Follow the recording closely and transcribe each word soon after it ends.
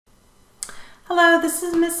Hello, this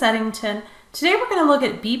is Miss Eddington. Today we're going to look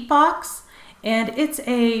at Beepbox, and it's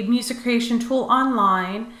a music creation tool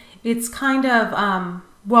online. It's kind of,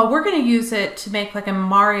 well, we're going to use it to make like a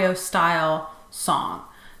Mario style song.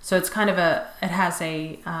 So it's kind of it has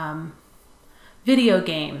a video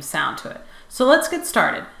game sound to it. So let's get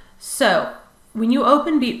started. So when you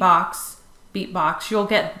open Beepbox, you'll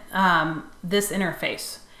get this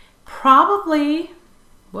interface. Probably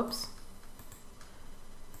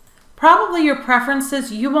your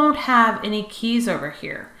preferences, you won't have any keys over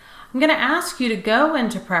here. I'm going to ask you to go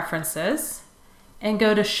into preferences and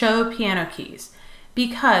go to show piano keys,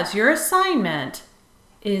 because your assignment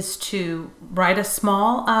is to write a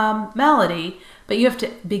small melody, but you have to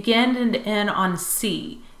begin and end on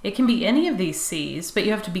C. It can be any of these C's, but you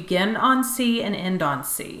have to begin on C and end on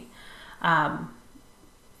C.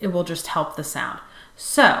 It will just help the sound.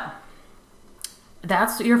 So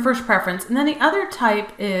that's your first preference. And then the other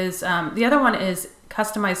type is, the other one is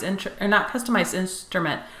not customized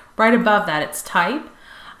instrument. Right above that, it's type.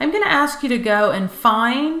 I'm going to ask you to go and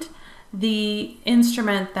find the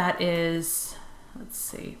instrument that is, let's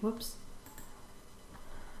see,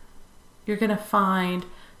 You're going to find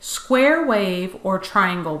square wave or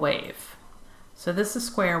triangle wave. So this is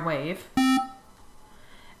square wave.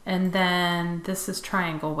 And then this is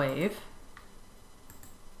triangle wave.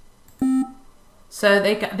 So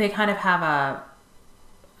they kind of have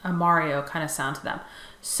a Mario kind of sound to them.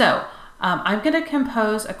 So I'm going to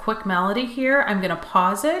compose a quick melody here. I'm going to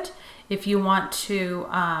pause it if you want to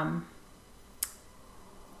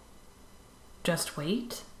just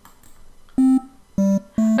wait.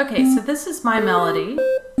 Okay, so this is my melody.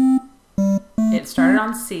 It started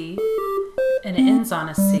on C and it ends on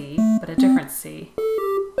a C, but a different C.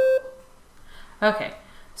 Okay.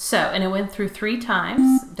 So, and it went through 3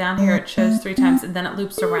 times. Down here it shows 3 times, and then it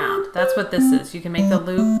loops around. That's what this is. You can make the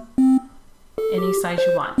loop any size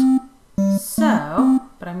you want. So,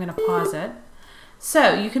 but I'm going to pause it.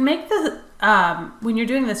 So you can make the, when you're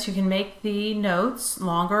doing this, you can make the notes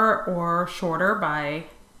longer or shorter by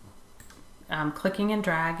clicking and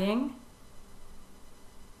dragging.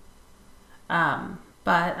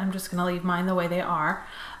 But I'm just going to leave mine the way they are.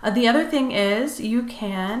 The other thing is you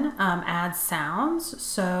can add sounds.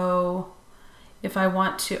 So if I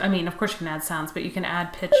want to, I mean, of course you can add sounds, but you can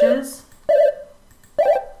add pitches.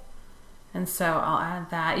 And so I'll add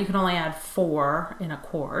that. You can only add 4 in a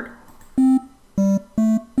chord.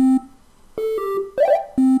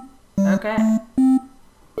 Okay.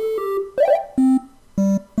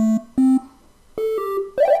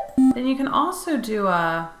 Then you can also do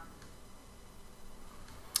a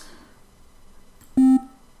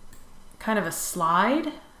kind of a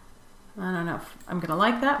slide. I don't know if I'm gonna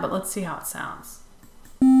like that, but let's see how it sounds.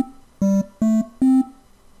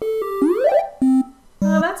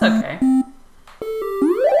 Oh, that's okay.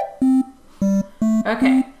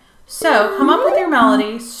 Okay, so come up with your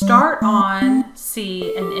melody, start on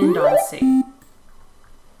C and end on C.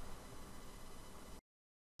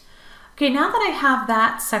 Okay, now that I have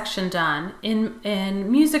that section done,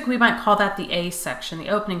 in music we might call that the A section, the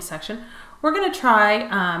opening section. We're gonna try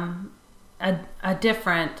a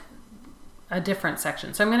different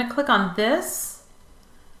section. So I'm going to click on this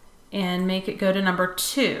and make it go to number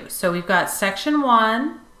 2. So we've got section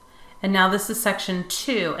 1, and now this is section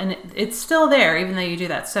 2, and it's still there even though you do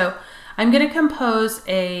that. So I'm going to compose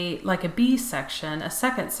like a B section, a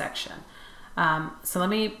second section. So let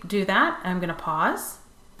me do that. I'm going to pause.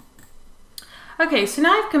 Okay, so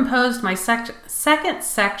now I've composed my second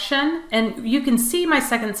section, and you can see my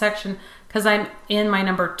second section because I'm in my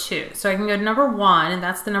number 2. So I can go to number 1, and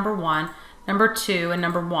that's the number 1, number 2, and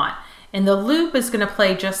number 1. And the loop is going to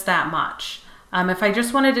play just that much. If I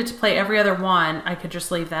just wanted it to play every other one, I could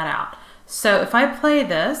just leave that out. So if I play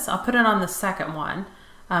this, I'll put it on the second one,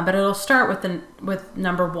 but it'll start with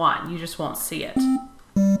number 1. You just won't see it.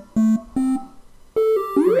 Here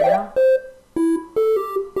we go.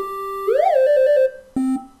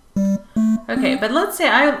 Okay, but let's say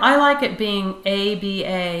I like it being A, B,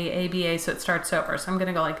 A, B, A, so it starts over. So I'm going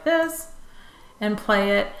to go like this and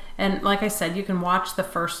play it. And like I said, you can watch the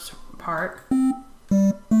first part.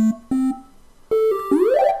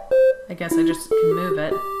 I guess I just can move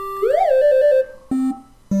it.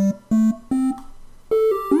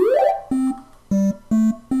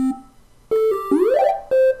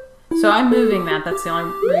 So I'm moving that. That's the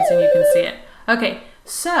only reason you can see it. Okay,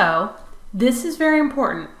 so this is very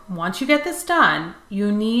important. Once you get this done,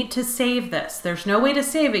 you need to save this. There's no way to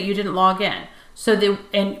save it. You didn't log in.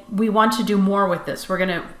 And we want to do more with this. We're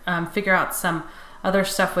going to figure out some other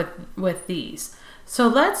stuff with these. So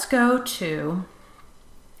let's go to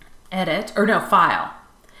Edit, or no, File.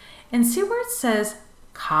 and see where it says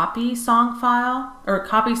copy song file or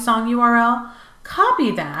copy song URL.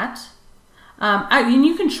 Copy that. And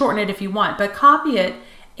you can shorten it if you want, but copy it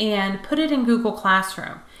and put it in Google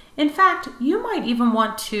Classroom. In fact, you might even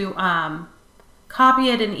want to copy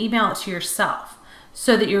it and email it to yourself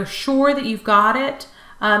so that you're sure that you've got it.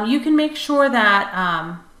 You can make sure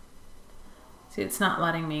that, see, it's not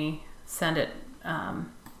letting me send it, so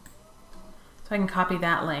I can copy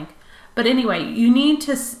that link. But anyway, you need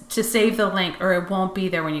to save the link or it won't be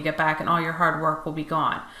there when you get back and all your hard work will be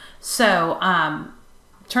gone. So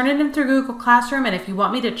turn it in through Google Classroom, and if you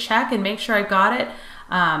want me to check and make sure I got it,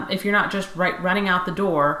 if you're not just running out the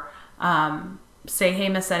door, say, hey,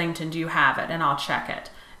 Miss Eddington, do you have it? And I'll check it.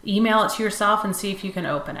 Email it to yourself and see if you can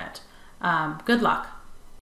open it. Good luck.